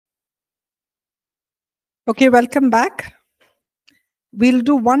Okay, welcome back. We'll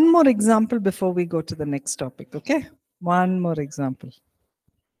do one more example before we go to the next topic, okay? One more example.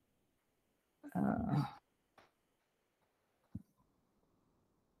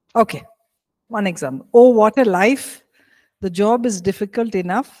 Okay, one example. Oh, what a life. The job is difficult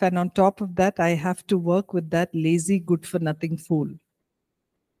enough, and on top of that, I have to work with that lazy, good-for-nothing fool.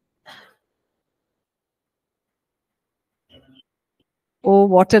 Oh,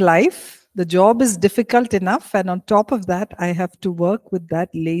 what a life. The job is difficult enough, and on top of that, I have to work with that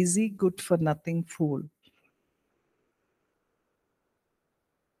lazy, good-for-nothing fool.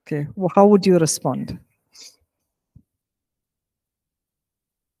 Okay, well, how would you respond?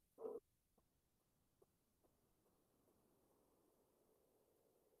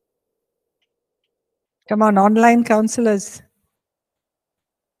 Come on, online counselors.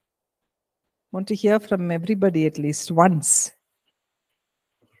 Want to hear from everybody at least once.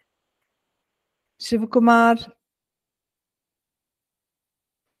 Shivakumar.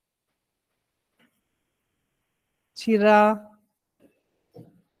 Chira.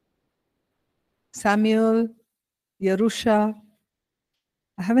 Samuel. Yarusha.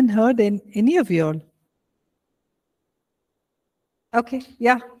 I haven't heard any of you all. Okay,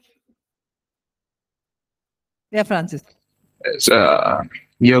 yeah. Yeah, Francis.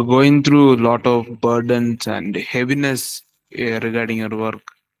 You're going through a lot of burdens and heaviness regarding your work.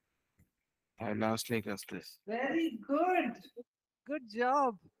 I lost like us this. Very good. Good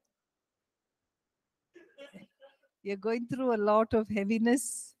job. You're going through a lot of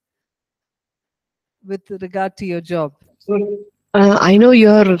heaviness with regard to your job. I know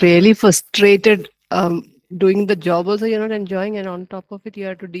you're really frustrated doing the job also you're not enjoying, and on top of it you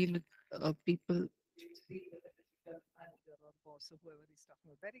have to deal with people.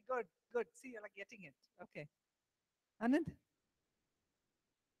 Very good. Good. See, you're like getting it. Okay. Anand?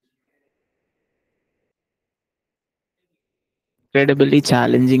 Incredibly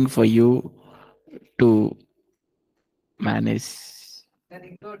challenging for you to manage.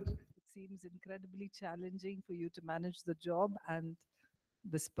 Very good. It seems incredibly challenging for you to manage the job and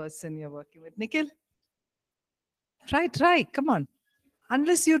this person you're working with. Nikhil? Try. Come on.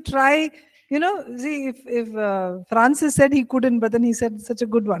 Unless you try, see, if Francis said he couldn't, but then he said such a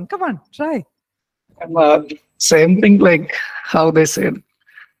good one. Come on, try. Same thing like how they said.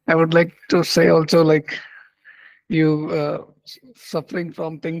 I would like to say also like you suffering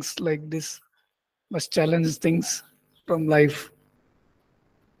from things like this must challenge things from life.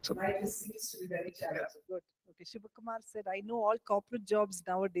 So Life seems to be very challenging. Good. Okay, Shivakumar said, I know all corporate jobs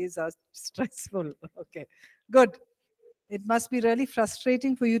nowadays are stressful. Okay, good. It must be really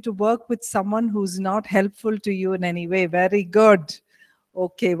frustrating for you to work with someone who's not helpful to you in any way. Very good.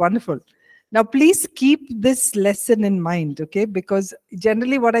 Okay, wonderful. Now, please keep this lesson in mind, okay? Because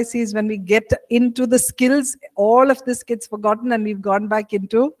generally what I see is when we get into the skills, all of this gets forgotten and we've gone back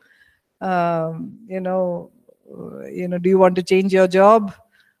into, do you want to change your job?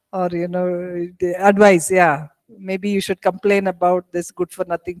 Or, the advice, yeah. Maybe you should complain about this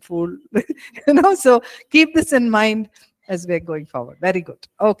good-for-nothing fool. So keep this in mind as we're going forward. Very good.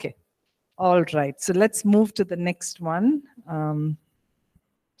 Okay. All right. So let's move to the next one.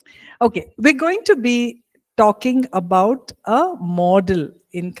 Okay. We're going to be talking about a model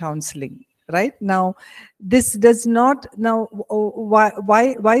in counseling. Right now, this does not. Now,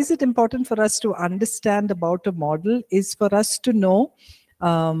 why is it important for us to understand about a model? Is for us to know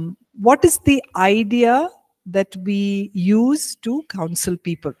what is the idea that we use to counsel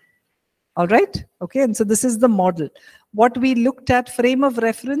people. All right. Okay. And so this is the model. What we looked at, frame of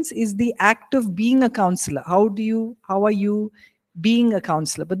reference, is the act of being a counselor. How are you being a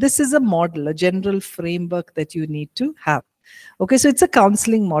counselor? But this is a model, a general framework that you need to have. Okay. So it's a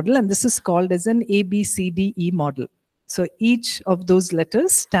counseling model, and this is called as an ABCDE model. So each of those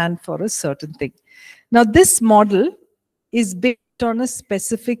letters stand for a certain thing. Now, this model is based on a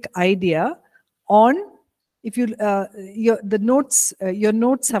specific idea on, if you your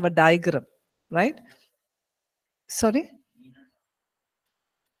notes have a diagram, right? Sorry,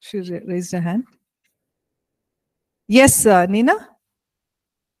 she raised her hand. Yes, Nina.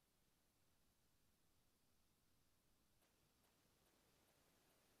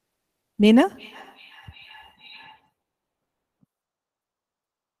 Nina.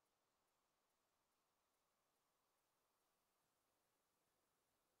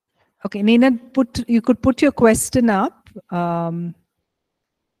 Okay, Nina, you could put your question up.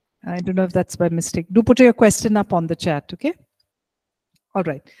 I don't know if that's by mistake. Do put your question up on the chat, okay? All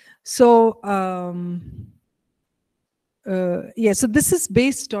right. So, so this is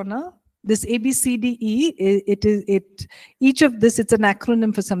based on a This ABCDE, each of this, it's an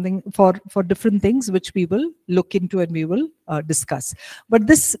acronym for something, for different things, which we will look into and we will discuss. But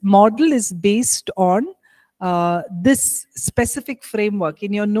this model is based on this specific framework.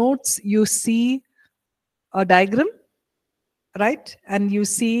 In your notes, you see a diagram, right? And you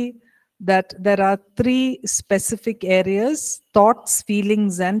see that there are 3 specific areas: thoughts,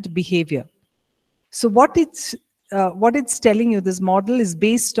 feelings, and behavior. So what it's telling you, this model is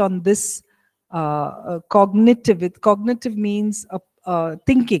based on this cognitive. Cognitive means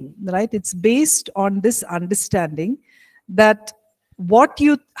thinking, right? It's based on this understanding that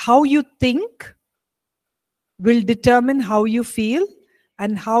how you think will determine how you feel,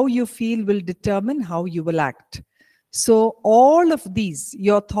 and how you feel will determine how you will act. So all of these,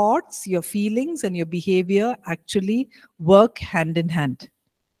 your thoughts, your feelings, and your behavior actually work hand in hand.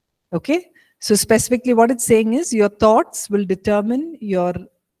 Okay? So specifically what it's saying is your thoughts will determine your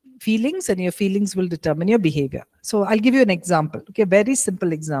feelings, and your feelings will determine your behavior. So I'll give you an example. Okay, very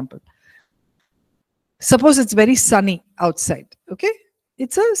simple example. Suppose it's very sunny outside. Okay,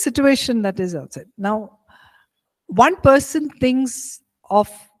 it's a situation that is outside. Now, one person thinks of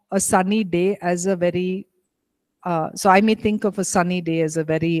a sunny day as a very, so I may think of a sunny day as a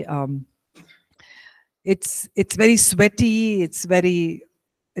very, it's very sweaty, it's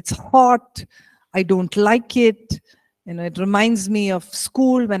hot, I don't like it, it reminds me of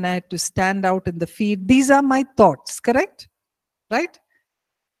school when I had to stand out in the field. These are my thoughts, correct? Right?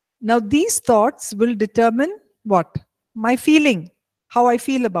 Now these thoughts will determine what? My feeling, how I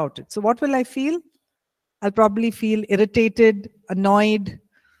feel about it. So what will I feel? I'll probably feel irritated, annoyed,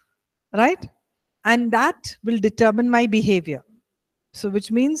 right? And that will determine my behavior. So which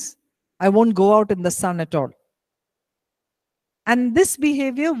means I won't go out in the sun at all. And this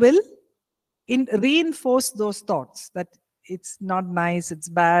behavior will reinforce those thoughts that it's not nice, it's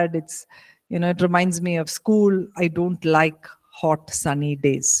bad, it reminds me of school, I don't like hot sunny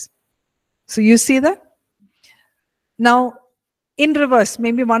days. So you see that? Now, in reverse,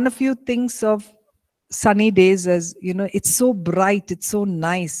 maybe one of you thinks of sunny days as, it's so bright, it's so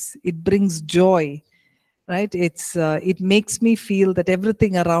nice, it brings joy, right? It makes me feel that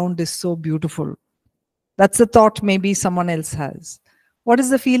everything around is so beautiful. That's the thought maybe someone else has. What is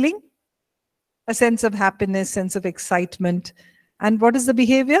the feeling? A sense of happiness, sense of excitement. And what is the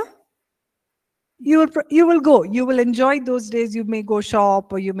behavior? You will enjoy those days. You may go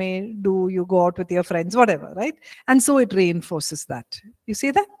shop, or you go out with your friends, whatever, right? And so it reinforces that. You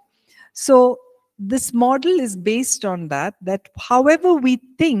see that? So this model is based on that however we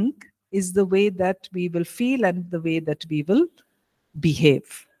think is the way that we will feel and the way that we will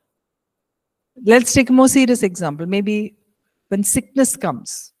behave. Let's take a more serious example. Maybe when sickness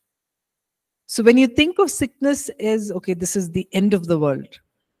comes. So when you think of sickness as, okay, this is the end of the world.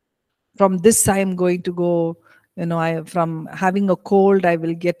 From this, I am going to go, from having a cold, I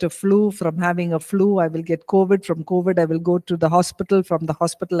will get a flu. From having a flu, I will get COVID. From COVID, I will go to the hospital. From the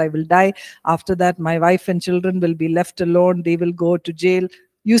hospital, I will die. After that, my wife and children will be left alone. They will go to jail.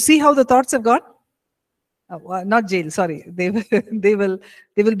 You see how the thoughts have gone? Not jail, sorry. They will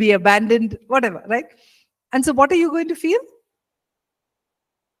be abandoned, whatever, right? And so what are you going to feel?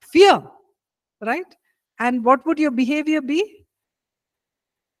 Fear, right? And what would your behavior be?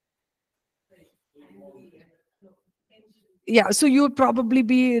 Yeah, so you would probably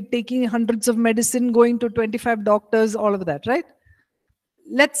be taking hundreds of medicine, going to 25 doctors, all of that, right?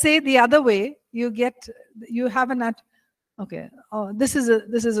 Let's say the other way, you have an okay, this is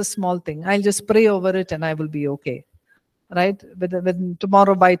a small thing. I'll just pray over it and I will be okay, right?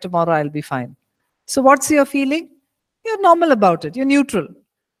 By tomorrow, I'll be fine. So what's your feeling? You're normal about it. You're neutral.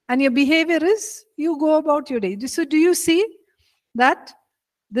 And your behavior is, you go about your day. So do you see that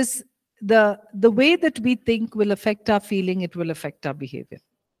the way that we think will affect our feeling, it will affect our behavior?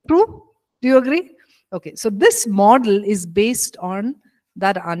 True? Do you agree? Okay, so this model is based on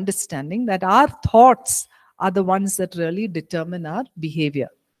that understanding that our thoughts are the ones that really determine our behavior.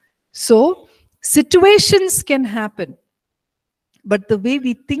 So situations can happen, but the way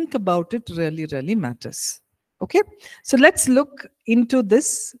we think about it really, really matters. Okay, so let's look into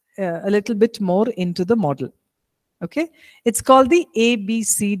this a little bit more into the model. Okay, it's called the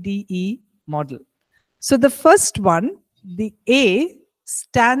ABCDE model. So the first one, the A,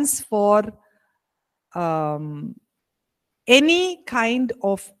 stands for any kind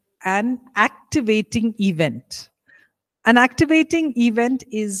of an activating event. An activating event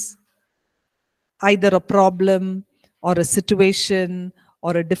is either a problem or a situation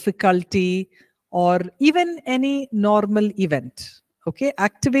or a difficulty or even any normal event. Okay,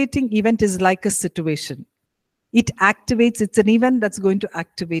 activating event is like a situation. It activates, it's an event that's going to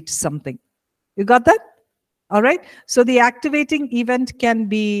activate something. You got that? All right. So the activating event can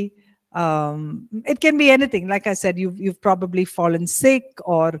be, it can be anything. Like I said, you've probably fallen sick,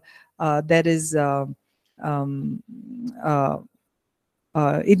 or there is, it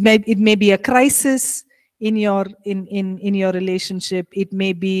may be a crisis in your relationship. It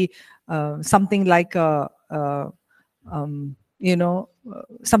may be something like a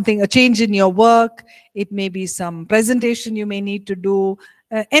change in your work. It may be some presentation you may need to do.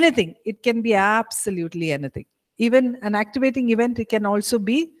 Anything. It can be absolutely anything. Even an activating event, it can also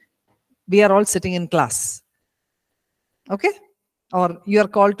be, we are all sitting in class. Okay? Or you are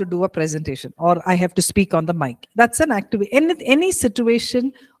called to do a presentation, or I have to speak on the mic. That's an any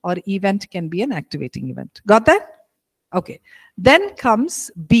situation or event can be an activating event. Got that? Okay. Then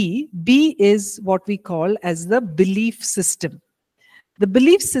comes B. B is what we call as the belief system. The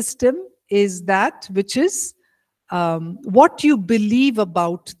belief system is that which is what you believe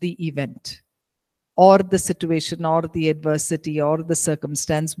about the event or the situation or the adversity or the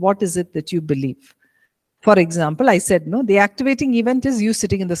circumstance. What is it that you believe? For example, I said, no, the activating event is you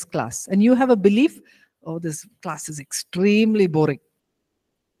sitting in this class and you have a belief, oh, this class is extremely boring.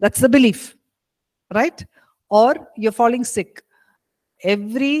 That's the belief, right? Or you're falling sick.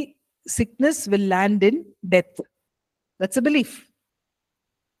 Every sickness will land in death. That's a belief,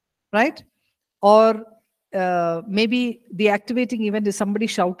 right? Or maybe the activating event is somebody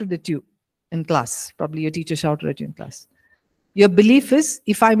shouted at you in class. Probably your teacher shouted at you in class. Your belief is,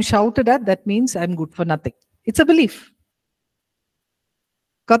 if I'm shouted at, that means I'm good for nothing. It's a belief.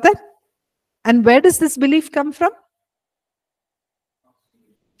 Got that? And where does this belief come from?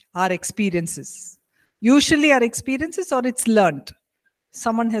 Our experiences. Usually our experiences, or it's learned.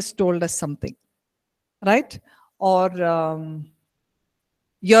 Someone has told us something, right? Or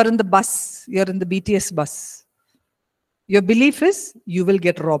you're in the bus, you're in the BTS bus. Your belief is you will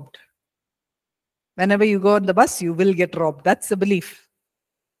get robbed. Whenever you go on the bus, you will get robbed. That's the belief.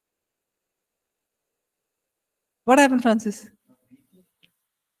 What happened, Francis?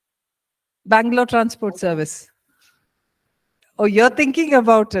 Bangalore Transport Service. Oh, you're thinking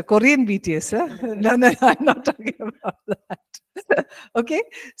about Korean BTS, huh? No, I'm not talking about that. Okay,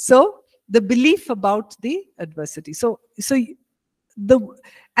 so the belief about the adversity.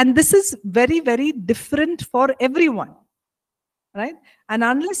 And this is very, very different for everyone. Right? And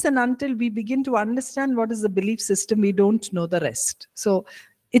unless and until we begin to understand what is the belief system, we don't know the rest. So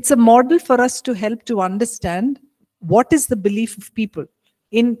it's a model for us to help to understand what is the belief of people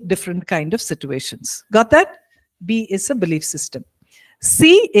in different kind of situations. Got that? B is a belief system.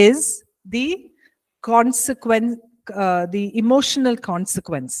 C is the consequence, the emotional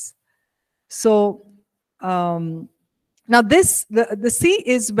consequence. So now the C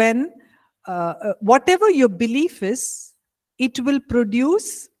is when whatever your belief is, it will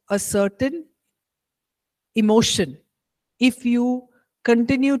produce a certain emotion if you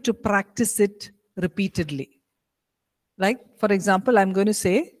continue to practice it repeatedly. Like, for example, I'm going to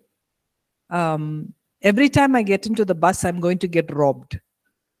say, every time I get into the bus, I'm going to get robbed.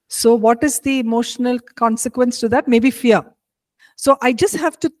 So what is the emotional consequence to that? Maybe fear. So I just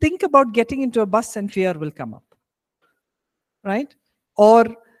have to think about getting into a bus and fear will come up. Right? Or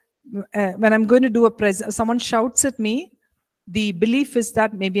when I'm going to do someone shouts at me, the belief is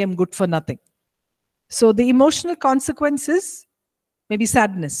that maybe I'm good for nothing. So the emotional consequences, maybe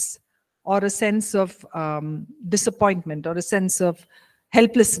sadness or a sense of disappointment or a sense of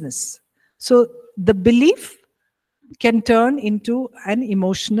helplessness. So the belief can turn into an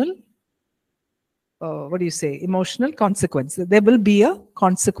emotional, emotional consequence. There will be a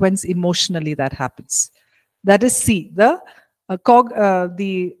consequence emotionally that happens. That is C, the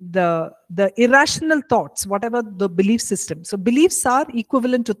irrational thoughts, whatever the belief system. So beliefs are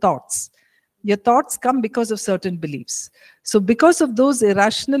equivalent to thoughts. Your thoughts come because of certain beliefs. So because of those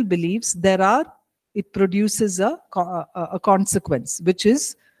irrational beliefs, it produces a consequence, which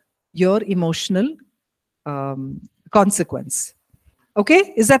is your emotional consequence.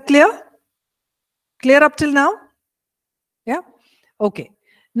 Okay, is that clear? Clear up till now? Yeah? Okay.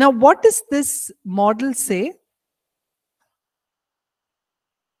 Now, what does this model say?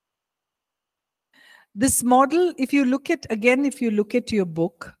 This model, if you look at your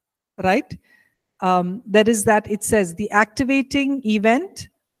book, right, there is that it says the activating event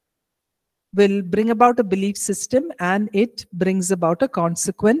will bring about a belief system and it brings about a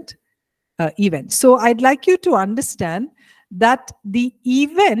consequent event. So I'd like you to understand that the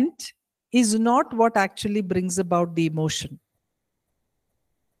event is not what actually brings about the emotion.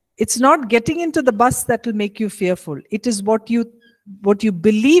 It's not getting into the bus that will make you fearful. It is what you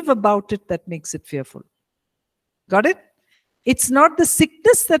believe about it that makes it fearful. Got it? It's not the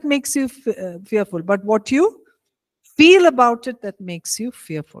sickness that makes you fearful, but what you feel about it that makes you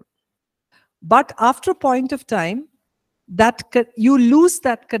fearful. But after a point of time, that you lose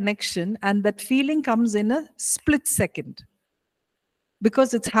that connection, and that feeling comes in a split second,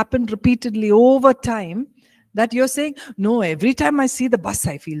 because it's happened repeatedly over time, that you're saying, no, every time I see the bus,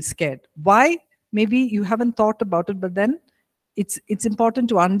 I feel scared. Why? Maybe you haven't thought about it, but then it's important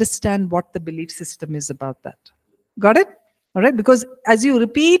to understand what the belief system is about that. Got it? All right? Because as you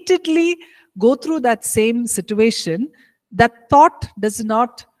repeatedly go through that same situation, that thought does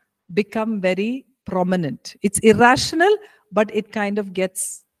not become very prominent. It's irrational, but it kind of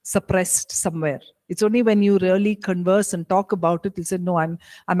gets suppressed somewhere. It's only when you really converse and talk about it, you say, no, I'm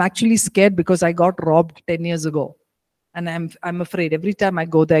actually scared because I got robbed 10 years ago. And I'm afraid every time I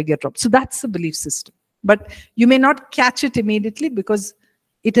go there, I get robbed. So that's the belief system. But you may not catch it immediately because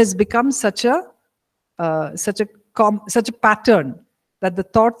it has become such a pattern that the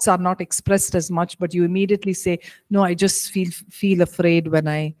thoughts are not expressed as much, but you immediately say, no, I just feel afraid when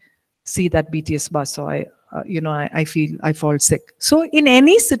I see that BTS bus, or I fall sick. So in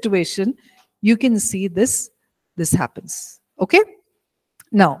any situation, you can see this happens. Okay?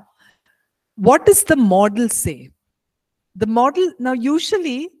 Now, what does the model say? The model, now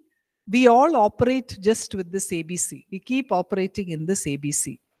usually we all operate just with this ABC. We keep operating in this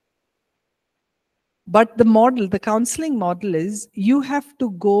ABC. But the model, the counseling model is, you have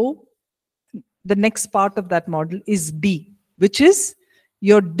to go, the next part of that model is B, which is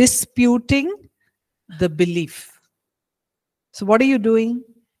you're disputing the belief. So what are you doing?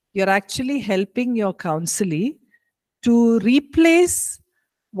 You're actually helping your counselee to replace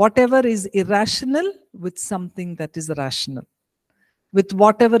whatever is irrational with something that is rational, with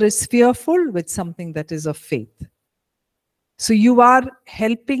whatever is fearful with something that is of faith. So you are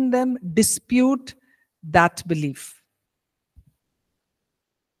helping them dispute that belief.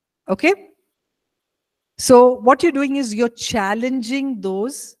 Okay? So what you're doing is you're challenging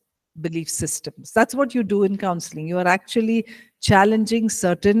those belief systems. That's what you do in counseling. You are actually challenging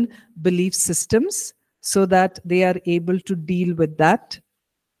certain belief systems so that they are able to deal with that,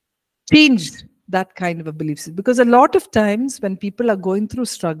 change that kind of a belief system. Because a lot of times when people are going through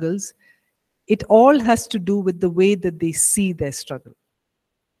struggles, it all has to do with the way that they see their struggle.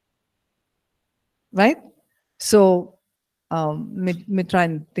 Right? So let me try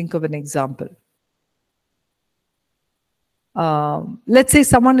and think of an example. Let's say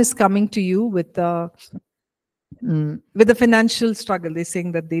someone is coming to you with a financial struggle. They're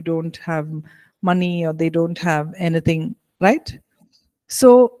saying that they don't have money or they don't have anything, right?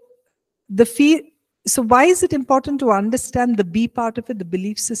 So so why is it important to understand the B part of it, the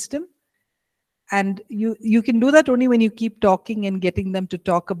belief system? And you can do that only when you keep talking and getting them to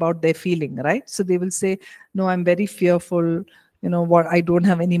talk about their feeling, right? So they will say, no, I'm very fearful, I don't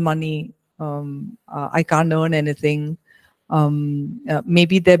have any money, I can't earn anything.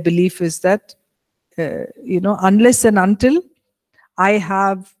 Maybe their belief is that, unless and until I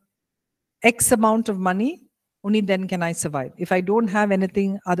have X amount of money, only then can I survive. If I don't have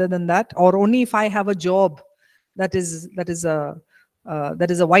anything other than that, or only if I have a job that is a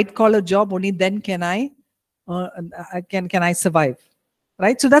white collar job, only then can I survive,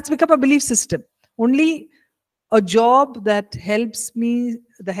 right? So that's become a belief system. Only a job that helps me,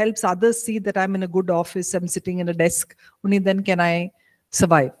 that helps others see that I'm in a good office, I'm sitting in a desk, only then can I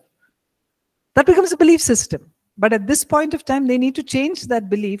survive. That becomes a belief system. But at this point of time, they need to change that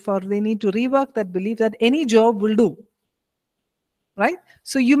belief, or they need to rework that belief that any job will do. Right?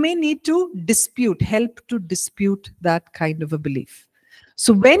 So you may need to help to dispute that kind of a belief.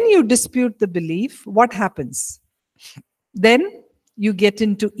 So when you dispute the belief, what happens? Then you get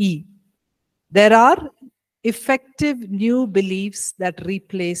into E. There are effective new beliefs that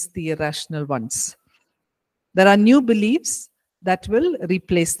replace the irrational ones. There are new beliefs that will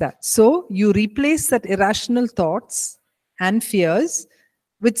replace that. So you replace that irrational thoughts and fears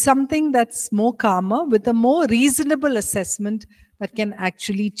with something that's more calmer, with a more reasonable assessment that can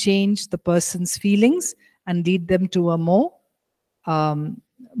actually change the person's feelings and lead them to a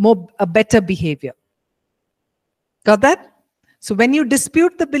better behavior. Got that? So when you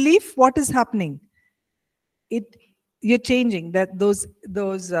dispute the belief, what is happening? You're changing that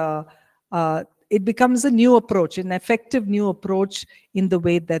it becomes a new approach, an effective new approach in the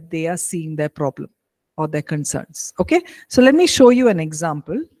way that they are seeing their problem or their concerns. Okay, so let me show you an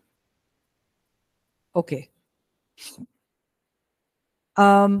example. Okay.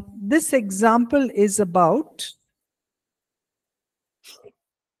 This example is about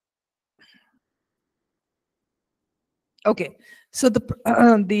okay. So the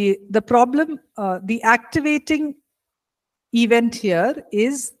problem, the activating event here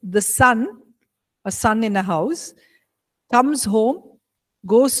is the son, a son in a house, comes home,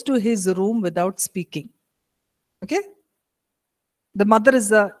 goes to his room without speaking. Okay? The mother is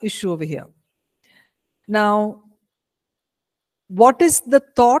the issue over here. Now, what is the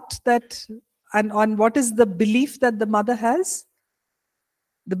thought that, and on what is the belief that the mother has?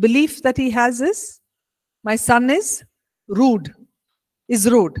 The belief that he has is, my son is rude.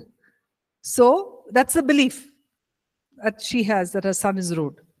 So that's the belief that she has, that her son is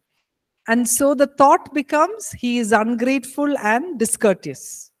rude. And so the thought becomes, he is ungrateful and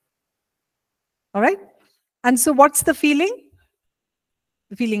discourteous. All right? And so what's the feeling?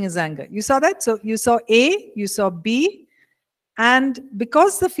 The feeling is anger. You saw that? So you saw A, you saw B. And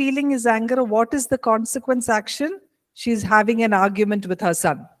because the feeling is anger, what is the consequence action? She's having an argument with her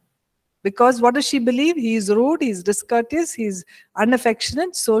son. Because what does she believe? He is rude, he's discourteous, he's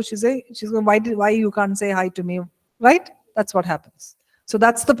unaffectionate. So she's going, why you can't say hi to me? Right? That's what happens. So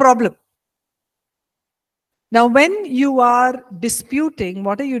that's the problem. Now, when you are disputing,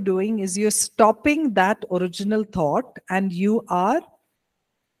 what are you doing is you're stopping that original thought and you are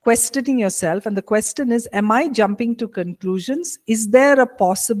questioning yourself. And the question is, am I jumping to conclusions? Is there a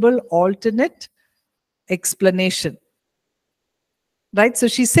possible alternate explanation? Right? So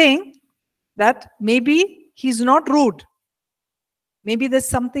she's saying that maybe he's not rude. Maybe there's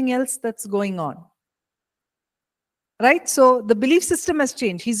something else that's going on. Right? So the belief system has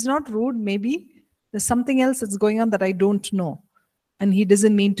changed. He's not rude. Maybe there's something else that's going on that I don't know. And he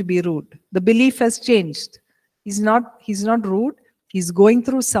doesn't mean to be rude. The belief has changed. He's not rude. He's going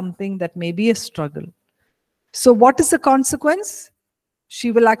through something that may be a struggle. So what is the consequence?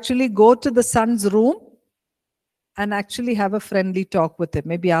 She will actually go to the son's room and actually have a friendly talk with him.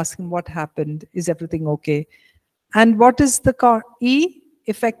 Maybe ask him what happened. Is everything okay? And what is the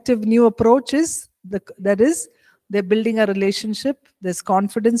effective new approach is, that is, they're building a relationship. There's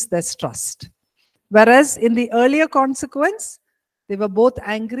confidence, there's trust. Whereas in the earlier consequence, they were both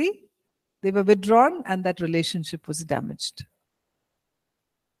angry, they were withdrawn, and that relationship was damaged.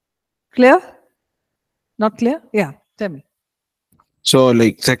 Clear? Not clear? Yeah, tell me. So,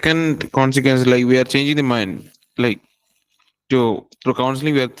 like, second consequence, like, we are changing the mind. Like, through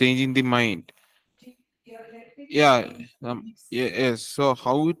counseling, we are changing the mind. Yeah. Yes. So,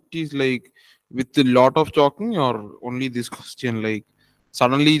 how it is, like, with a lot of talking, or only this question, like,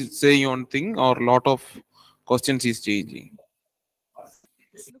 suddenly saying one thing, or lot of questions is changing?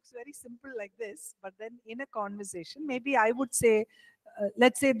 This looks very simple like this, but then in a conversation, maybe I would say,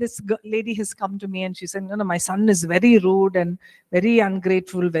 let's say this lady has come to me and she said, no, my son is very rude and very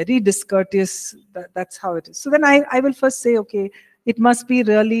ungrateful, very discourteous. That's how it is. So then I will first say, okay, it must be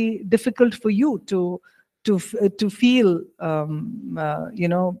really difficult for you to feel,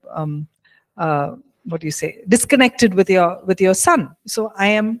 what do you say, disconnected with your son. So I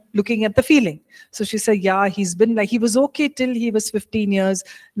am looking at the feeling. So she said, yeah, he's been like, he was okay till he was 15 years.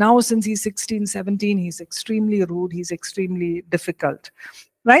 Now since he's 16, 17, he's extremely rude. He's extremely difficult.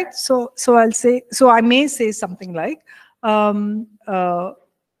 Right? So I'll say, so I may say something like,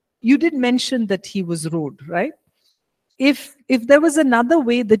 you did mention that he was rude, right? If there was another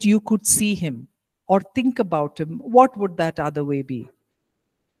way that you could see him or think about him, what would that other way be?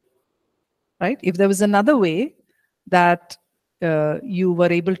 Right? If there was another way that you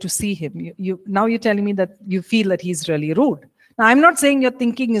were able to see him, now you're telling me that you feel that he's really rude. Now, I'm not saying your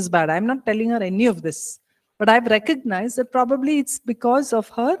thinking is bad. I'm not telling her any of this. But I've recognized that probably it's because of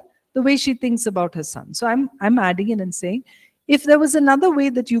her, the way she thinks about her son. So I'm adding in and saying, if there was another way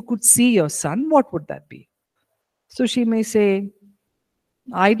that you could see your son, what would that be? So she may say,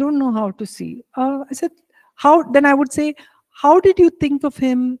 I don't know how to see. I said, how? Then I would say, how did you think of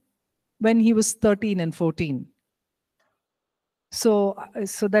him when he was 13 and 14? So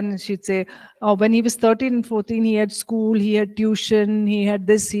then she'd say, oh, when he was 13 and 14, he had school, he had tuition, he had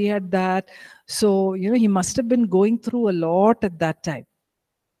this, he had that. So, he must have been going through a lot at that time.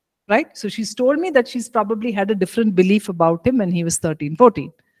 Right? So she's told me that she's probably had a different belief about him when he was 13,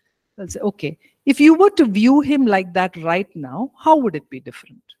 14. I'll say, okay, if you were to view him like that right now, how would it be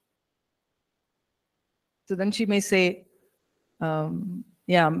different? So then she may say,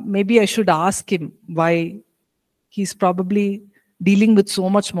 yeah, maybe I should ask him why he's probably dealing with so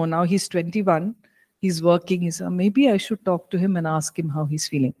much more. Now he's 21, he's working, maybe I should talk to him and ask him how he's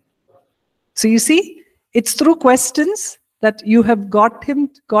feeling. So you see, it's through questions that you have got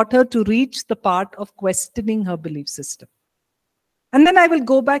her to reach the part of questioning her belief system. And then I will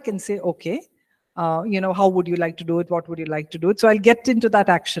go back and say, okay, how would you like to do it? What would you like to do it? So I'll get into that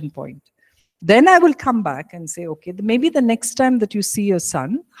action point. Then I will come back and say, okay, maybe the next time that you see your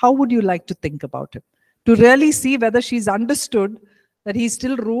son, how would you like to think about him? to really see whether she's understood that he's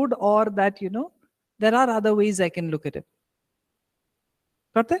still rude, or that, there are other ways I can look at it.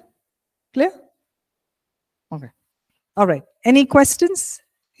 Got that? Clear? Okay. All right. Any questions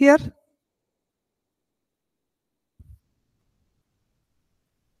here?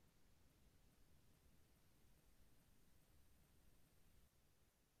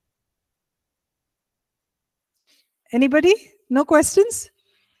 Anybody? No questions?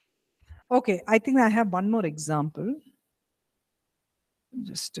 Okay, I think I have one more example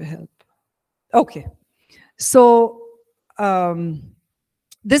just to help. Okay, so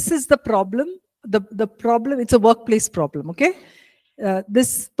this is the problem. The problem, it's a workplace problem, okay?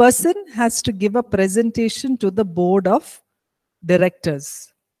 This person has to give a presentation to the board of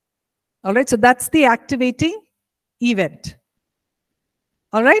directors. All right, so that's the activating event.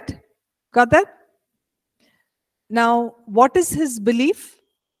 All right, got that? Now, what is his belief?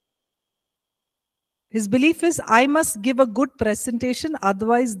 His belief is, I must give a good presentation,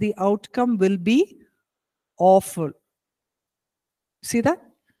 otherwise the outcome will be awful. See that?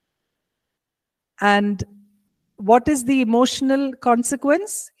 And what is the emotional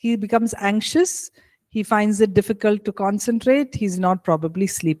consequence? He becomes anxious. He finds it difficult to concentrate. He's not probably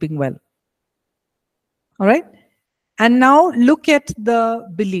sleeping well. All right? And now look at the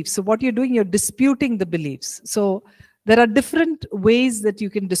beliefs. So what you're doing, you're disputing the beliefs. So there are different ways that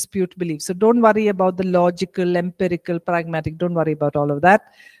you can dispute beliefs. So don't worry about the logical, empirical, pragmatic. Don't worry about all of that.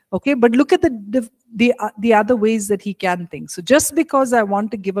 Okay, but look at the other ways that he can think. So just because I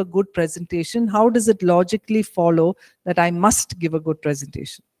want to give a good presentation, how does it logically follow that I must give a good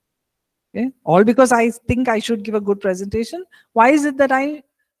presentation? Okay, all because I think I should give a good presentation. Why is it that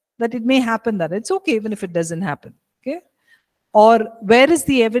it may happen that it's okay even if it doesn't happen? Okay. Or where is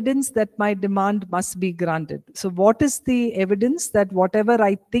the evidence that my demand must be granted? So what is the evidence that whatever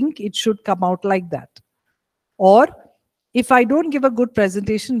I think, it should come out like that? Or if I don't give a good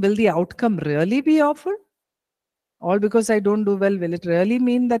presentation, will the outcome really be awful? All because I don't do well, will it really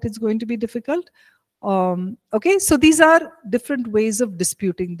mean that it's going to be difficult? Okay, so these are different ways of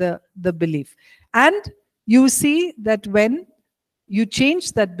disputing the belief. And you see that when you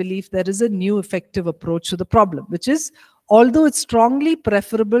change that belief, there is a new effective approach to the problem, which is, although it's strongly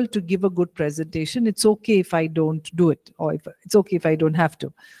preferable to give a good presentation, it's okay if I don't do it, or it's okay if I don't have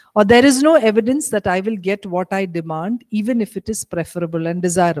to. Or there is no evidence that I will get what I demand, even if it is preferable and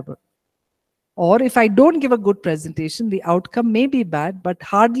desirable. Or if I don't give a good presentation, the outcome may be bad, but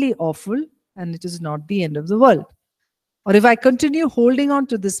hardly awful, and it is not the end of the world. Or if I continue holding on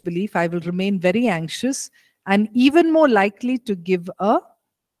to this belief, I will remain very anxious and even more likely to give a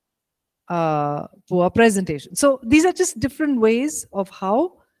poor presentation. So these are just different ways of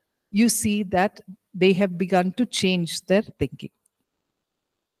how you see that they have begun to change their thinking.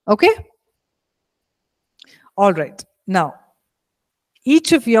 Okay? All right. Now,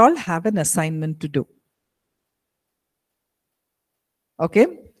 each of y'all have an assignment to do. Okay?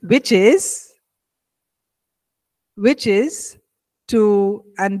 Which is to,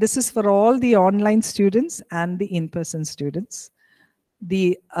 and this is for all the online students and the in-person students,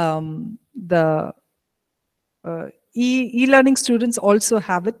 the e-learning students also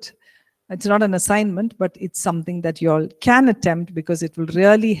have it. It's not an assignment, but it's something that you all can attempt, because it will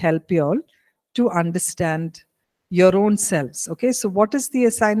really help you all to understand your own selves. Okay, so what is the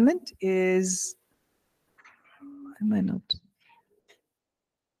assignment? Is, am I not?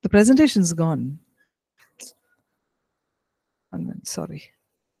 The presentation's gone. Sorry.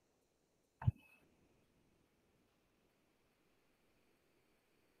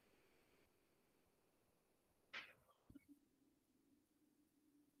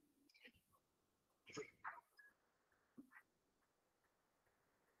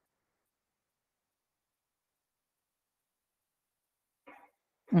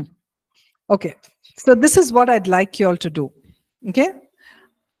 Okay, so this is what I'd like you all to do. Okay,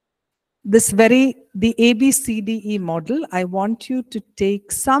 the ABCDE model, I want you to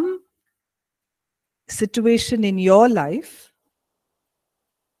take some situation in your life,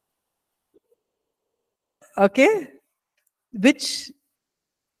 okay, which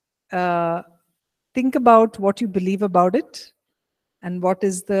think about what you believe about it, and what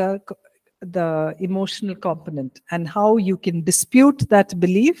is the emotional component, and how you can dispute that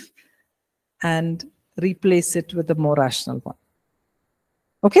belief and replace it with a more rational one.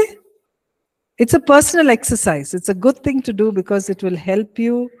 Okay? It's a personal exercise. It's a good thing to do, because it will help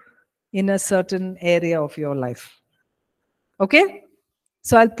you in a certain area of your life. Okay?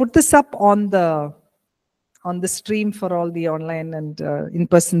 So I'll put this up on the stream for all the online and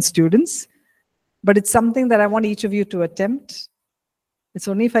in-person students. But it's something that I want each of you to attempt. It's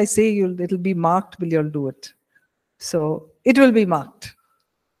only if I say it'll be marked, will you'll do it. So it will be marked.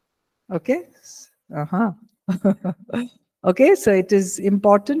 Okay? Okay, so it is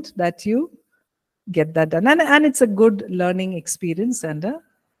important that you get that done. And it's a good learning experience and a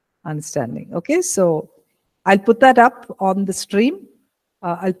understanding. Okay, so I'll put that up on the stream.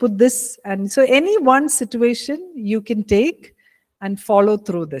 I'll put this, and so any one situation you can take and follow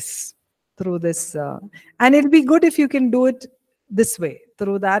through this, and it'll be good if you can do it this way.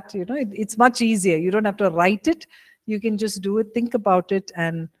 Through that, it's much easier. You don't have to write it. You can just do it, think about it,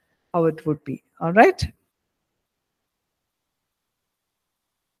 and how it would be. All right?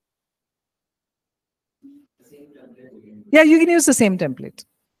 Yeah, you can use the same template.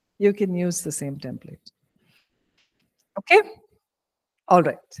 You can use the same template. Okay? All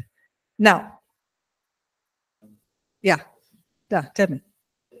right. Now, yeah, tell me.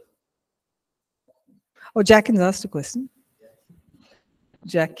 Oh, Jackin's asked a question.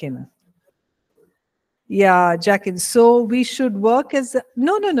 Jackin. Yeah, Jackin. So we should work as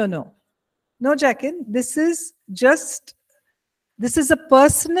no, Jackin. This is a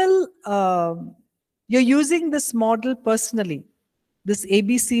personal. You're using this model personally. This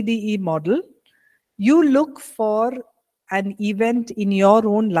ABCDE model. You look for an event in your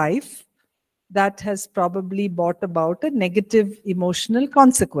own life that has probably brought about a negative emotional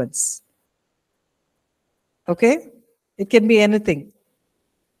consequence. Okay? It can be anything.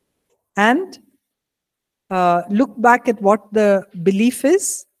 And look back at what the belief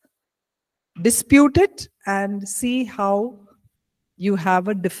is, dispute it, and see how you have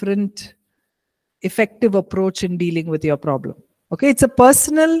a different effective approach in dealing with your problem. Okay? It's a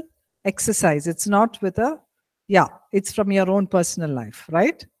personal exercise. It's not with it's from your own personal life,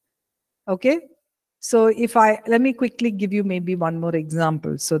 right? Okay? So let me quickly give you maybe one more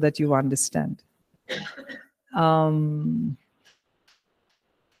example so that you understand.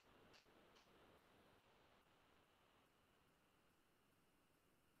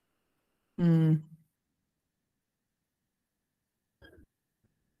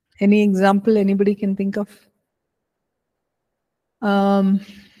 Any example anybody can think of?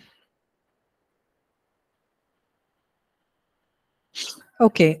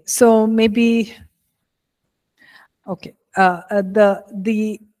 Okay, so maybe, okay,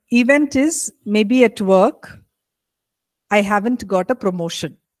 the event is maybe at work, I haven't got a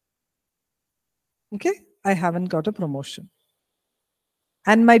promotion. Okay, I haven't got a promotion.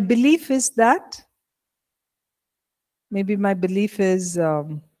 And my belief is that, maybe my belief is,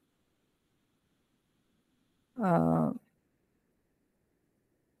 okay,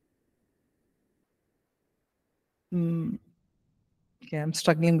 I'm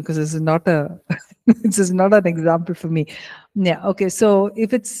struggling because this is not this is not an example for me. Yeah, okay, so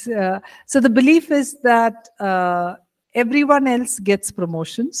if it's, so the belief is that everyone else gets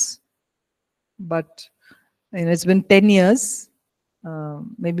promotions, but it's been 10 years.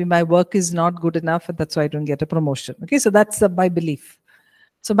 Maybe my work is not good enough, and that's why I don't get a promotion. Okay, so that's my belief.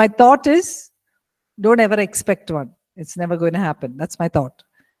 So my thought is, don't ever expect one. It's never going to happen. That's my thought.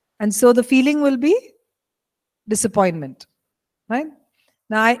 And so the feeling will be disappointment, right?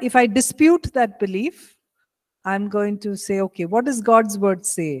 Now, if I dispute that belief, I'm going to say, okay, what does God's word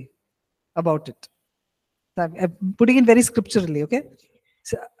say about it? So I'm putting it very scripturally, okay?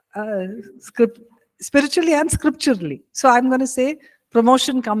 So, spiritually and scripturally. So I'm going to say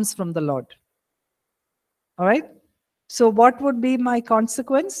promotion comes from the Lord. All right? So what would be my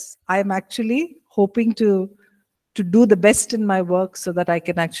consequence? I'm actually hoping to do the best in my work so that I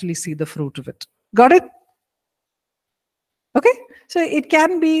can actually see the fruit of it. Got it? Okay? So it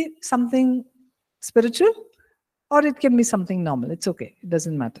can be something spiritual or it can be something normal. It's okay. It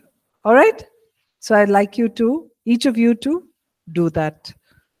doesn't matter. All right? So I'd like you to, each of you to do that.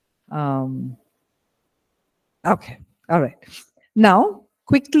 Okay. All right. Now,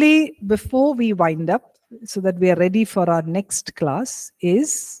 quickly, before we wind up, so that we are ready for our next class,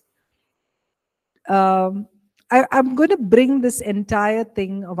 is I'm going to bring this entire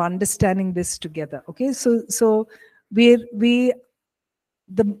thing of understanding this together. Okay, so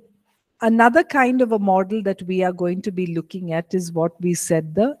another kind of a model that we are going to be looking at is what we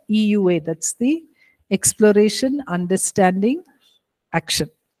said, the EUA. That's the exploration, understanding, action.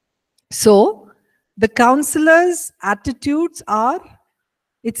 So the counselor's attitudes are,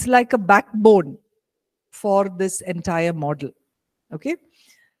 it's like a backbone for this entire model. Okay,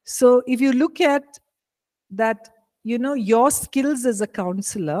 so if you look at that, your skills as a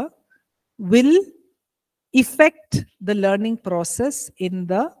counselor will affect the learning process in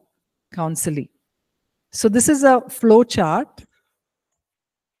the counseling. So this is a flow chart.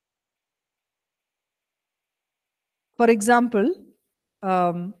 For example,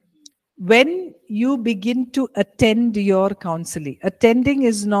 when you begin to attend your counseling, attending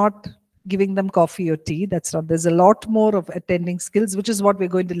is not giving them coffee or tea. That's not, there's a lot more of attending skills, which is what we're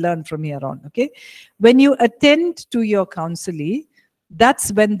going to learn from here on. Okay. When you attend to your counselee,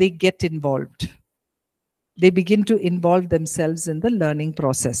 that's when they get involved. They begin to involve themselves in the learning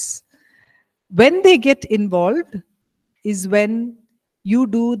process. When they get involved is when you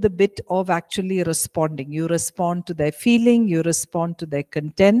do the bit of actually responding. You respond to their feeling, you respond to their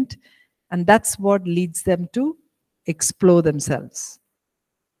content, and that's what leads them to explore themselves.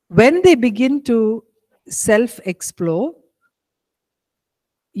 When they begin to self-explore,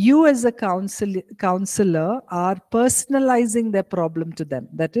 you as a counselor are personalizing their problem to them.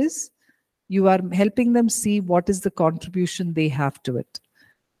 That is, you are helping them see what is the contribution they have to it.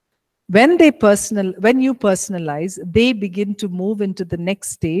 When you personalize, they begin to move into the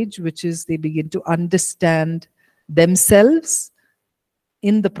next stage, which is they begin to understand themselves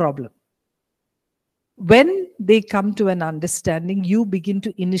in the problem. When they come to an understanding, you begin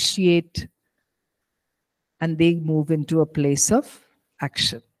to initiate and they move into a place of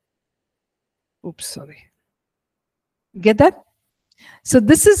action. Oops, sorry. Get that? So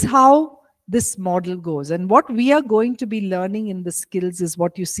this is how this model goes. And what we are going to be learning in the skills is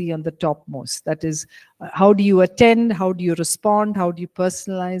what you see on the topmost. That is, how do you attend? How do you respond? How do you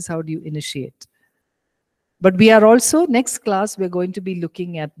personalize? How do you initiate? But we are also, next class, we're going to be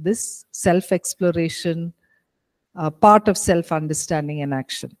looking at this self-exploration, part of self-understanding and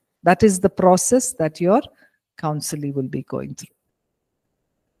action. That is the process that your counselee will be going through.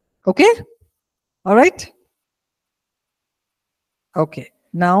 Okay? All right? Okay.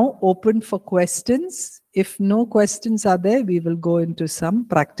 Now open for questions. If no questions are there, we will go into some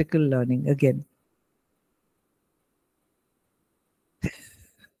practical learning again.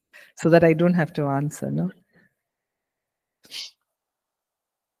 So that I don't have to answer, no?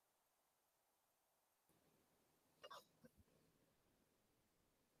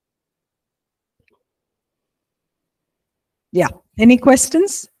 Yeah. Any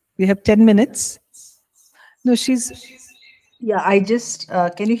questions? We have 10 minutes. No, she's... Yeah, I just,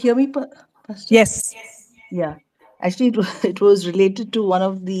 can you hear me, Pastor? Yes. Yeah. Actually, it was related to one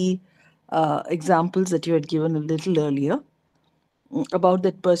of the examples that you had given a little earlier about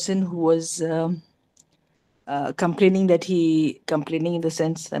that person who was complaining in the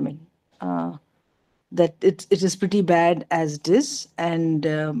sense, I mean, that it is pretty bad as it is, and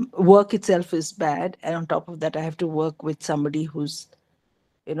work itself is bad. And on top of that, I have to work with somebody who's,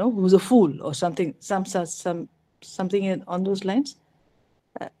 who's a fool or something, something on those lines.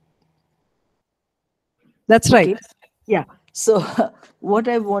 That's right. Okay. Yeah. So what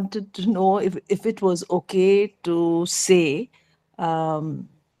I wanted to know, if it was okay to say,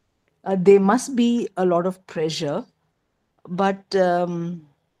 there must be a lot of pressure, but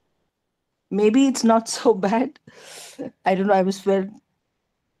maybe it's not so bad. I don't know. I was felt,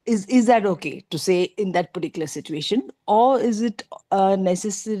 is that okay to say in that particular situation, or is it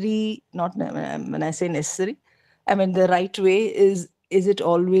necessary? Not when I say necessary, I mean the right way is it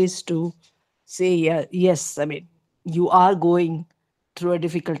always to say, yeah, yes, I mean, you are going through a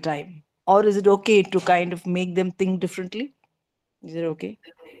difficult time, or is it okay to kind of make them think differently? Is it okay?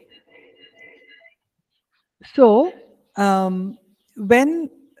 So, when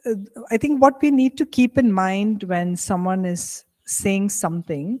I think what we need to keep in mind when someone is saying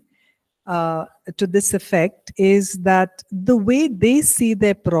something to this effect is that the way they see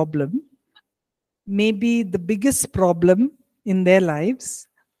their problem may be the biggest problem in their lives.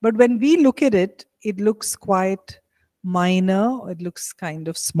 But when we look at it, it looks quite minor, it looks kind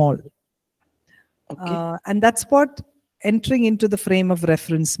of small. Okay. And that's what entering into the frame of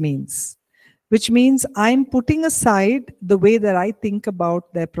reference means, which means I'm putting aside the way that I think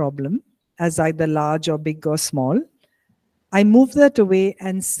about their problem as either large or big or small. I move that away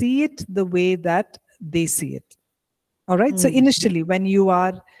and see it the way that they see it. All right. So initially, when you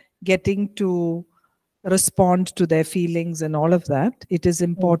are getting to respond to their feelings and all of that, it is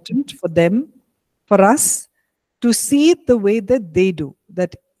important for us to see it the way that they do,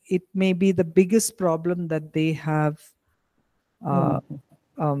 that it may be the biggest problem that they have come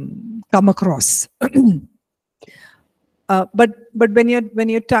across. But when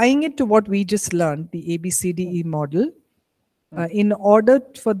you're tying it to what we just learned, the ABCDE model, in order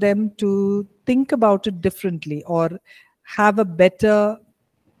for them to think about it differently or have a better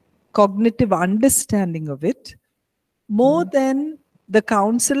cognitive understanding of it, more than the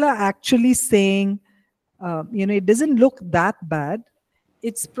counselor actually saying, it doesn't look that bad,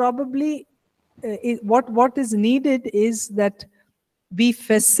 it's probably what is needed is that we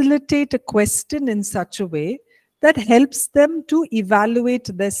facilitate a question in such a way that helps them to evaluate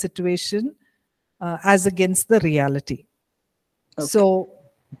their situation as against the reality. Okay. So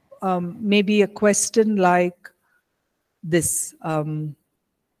maybe a question like this.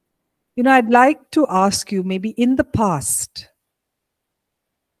 I'd like to ask you, maybe in the past,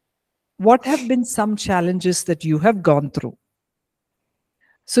 what have been some challenges that you have gone through?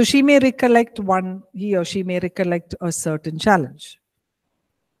 So she may recollect he or she may recollect a certain challenge.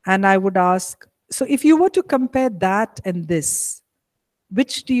 And I would ask, so if you were to compare that and this,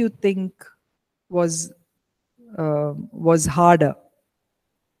 which do you think was harder?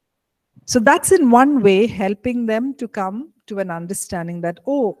 So that's in one way helping them to come to an understanding that,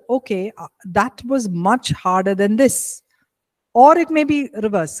 oh, okay, that was much harder than this. Or it may be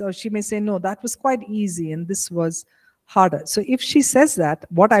reverse. Or she may say, no, that was quite easy and this was harder. So if she says that,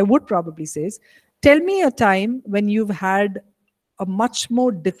 what I would probably say is, tell me a time when you've had a much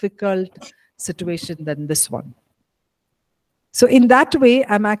more difficult situation than this one. So in that way,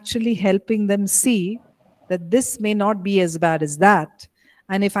 I'm actually helping them see that this may not be as bad as that.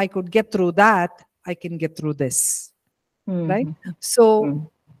 And if I could get through that, I can get through this. Right?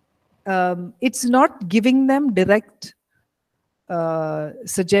 So it's not giving them direct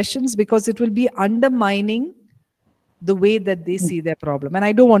suggestions, because it will be undermining the way that they see their problem. And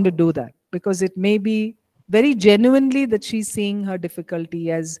I don't want to do that, because it may be very genuinely that she's seeing her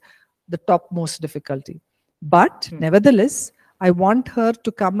difficulty as the topmost difficulty. But nevertheless, I want her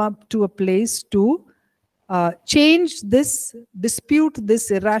to come up to a place to change this, dispute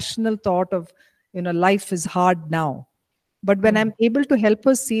this irrational thought of, life is hard now. But when I'm able to help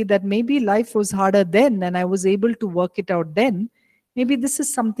her see that maybe life was harder then and I was able to work it out then, maybe this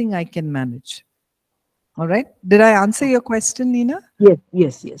is something I can manage. All right. Did I answer your question, Nina?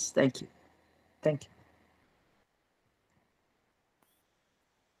 Yes. Thank you.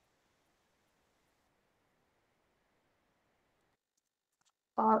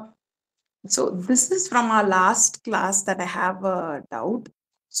 So this is from our last class that I have a doubt.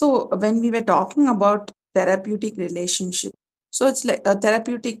 So when we were talking about therapeutic relationship, so it's like a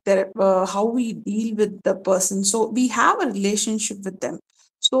how we deal with the person. So we have a relationship with them.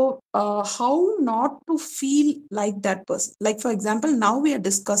 So how not to feel like that person? Like, for example, now we are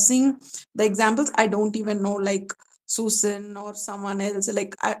discussing the examples. I don't even know, like Susan or someone else.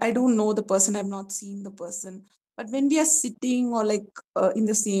 Like I don't know the person. I've not seen the person. But when we are sitting or like in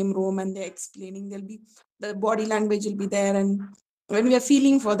the same room and they're explaining, the body language will be there, and when we are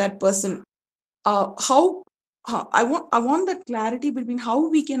feeling for that person, how I want that clarity between how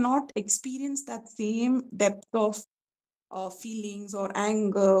we cannot experience that same depth of feelings or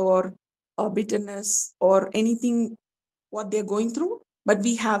anger or bitterness or anything what they're going through, but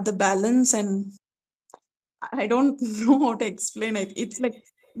we have the balance, and I don't know how to explain it. It's like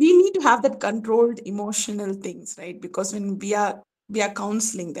we need to have that controlled emotional things, right? Because when we are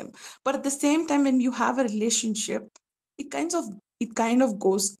counseling them, but at the same time, when you have a relationship, it kind of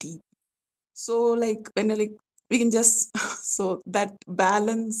goes deep. So like when like we can just so that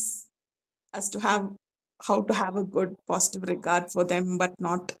balance as to have how to have a good positive regard for them, but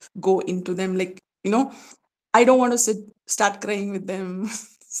not go into them like I don't want to start crying with them.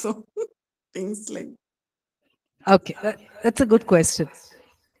 So things like. Okay, that's a good question.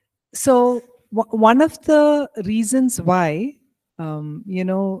 So one of the reasons why,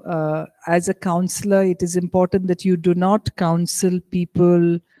 as a counselor, it is important that you do not counsel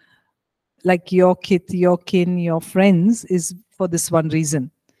people like your kith, your kin, your friends, is for this one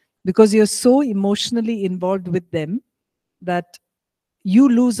reason. Because you're so emotionally involved with them that you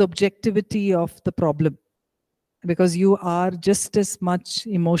lose objectivity of the problem, because you are just as much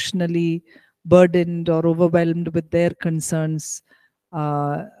emotionally burdened or overwhelmed with their concerns.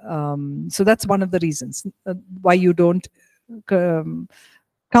 So that's one of the reasons why you don't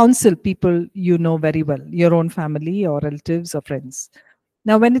counsel people you know very well, your own family or relatives or friends.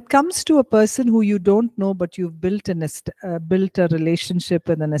 Now, when it comes to a person who you don't know, but you've built a relationship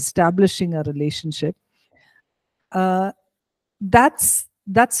and then establishing a relationship, that's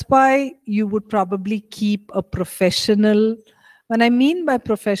why you would probably keep a professional. When I mean by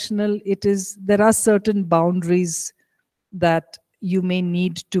professional, it is there are certain boundaries that you may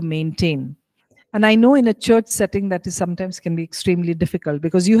need to maintain. And I know in a church setting that is sometimes can be extremely difficult,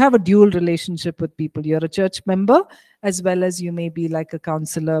 because you have a dual relationship with people. You're a church member as well as you may be like a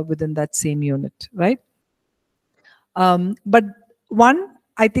counselor within that same unit, right? But one,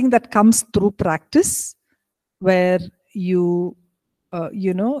 I think that comes through practice, where you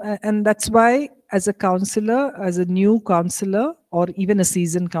and that's why as a counselor, as a new counselor or even a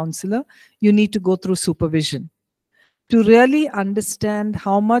seasoned counselor, you need to go through supervision to really understand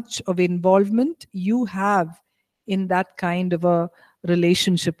how much of involvement you have in that kind of a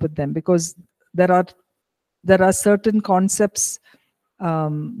relationship with them, because there are certain concepts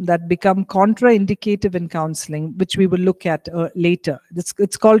that become contraindicative in counseling, which we will look at later.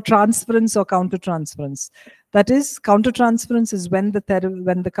 It's called transference or countertransference. That is, countertransference is when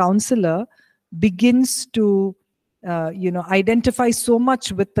the counselor begins to identify so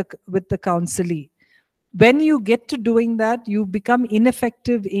much with the counselee. When you get to doing that, you become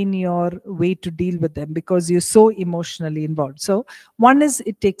ineffective in your way to deal with them because you're so emotionally involved. So one is,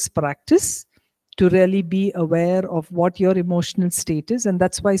 it takes practice to really be aware of what your emotional state is, and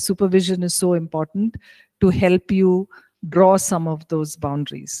that's why supervision is so important, to help you draw some of those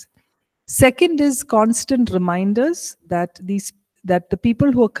boundaries. Second is constant reminders that the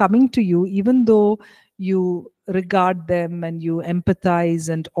people who are coming to you, even though you regard them and you empathize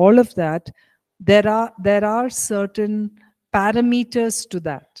and all of that, there are certain parameters to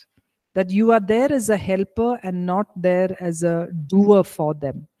that you are there as a helper and not there as a doer for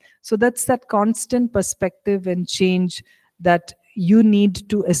them. So that's that constant perspective and change that you need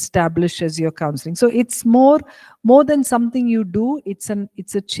to establish as your counseling. So it's more than something you do. It's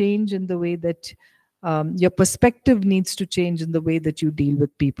a change in the way that your perspective needs to change in the way that you deal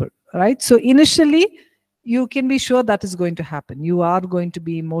with people, right? So initially, you can be sure that is going to happen. You are going to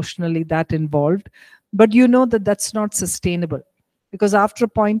be emotionally that involved, but you know that that's not sustainable, because after a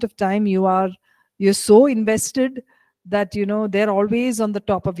point of time, you're so invested that they're always on the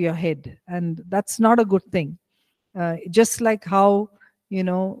top of your head, and that's not a good thing. Just like how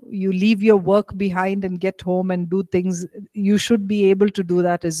you leave your work behind and get home and do things, you should be able to do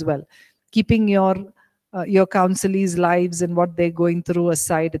that as well, keeping your counselees' lives and what they're going through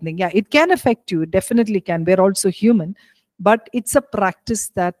aside and think, yeah, it can affect you. It definitely can. We're also human, but it's a practice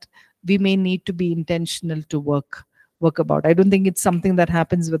that we may need to be intentional to work about. I don't think it's something that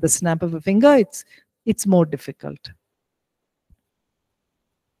happens with a snap of a finger. It's more difficult.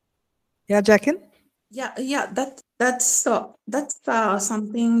 Yeah, Jackin? Yeah, that's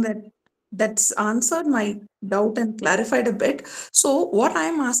something that's answered my doubt and clarified a bit. So what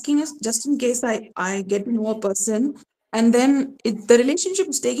I'm asking is, just in case I get to know a person and then the relationship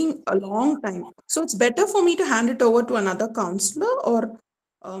is taking a long time, so it's better for me to hand it over to another counselor, or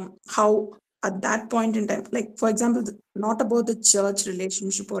how at that point in time, like for example, not about the church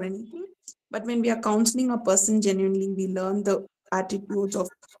relationship or anything, but when we are counseling a person genuinely, we learn the attitudes of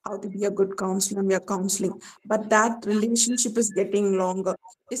how to be a good counselor, and we are counseling, but that relationship is getting longer.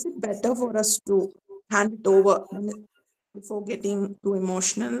 Is it better for us to hand it over before getting too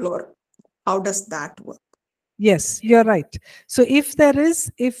emotional, or how does that work? Yes, you're right. So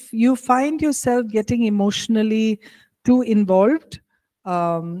if you find yourself getting emotionally too involved,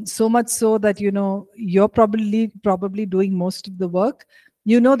 so much so that you're probably doing most of the work,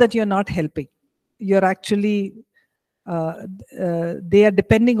 that you're not helping. You're actually they are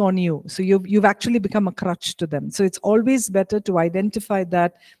depending on you. So you've actually become a crutch to them. So it's always better to identify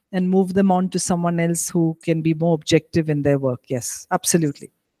that and move them on to someone else who can be more objective in their work. Yes, absolutely.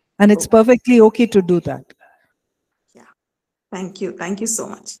 And it's perfectly okay to do that. Yeah. Thank you. Thank you so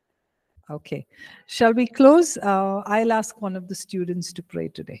much. Okay. Shall we close? I'll ask one of the students to pray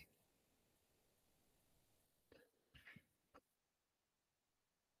today.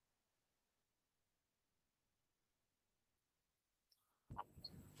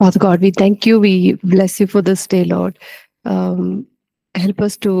 Father God, we thank you. We bless you for this day, Lord. Help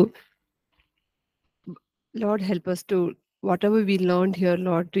us to, whatever we learned here,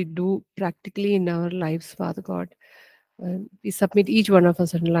 Lord, to do practically in our lives, Father God. We submit each one of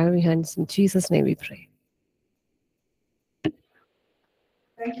us in loving hands. In Jesus' name we pray.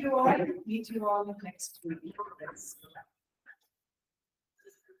 Thank you all. Meet you all next week.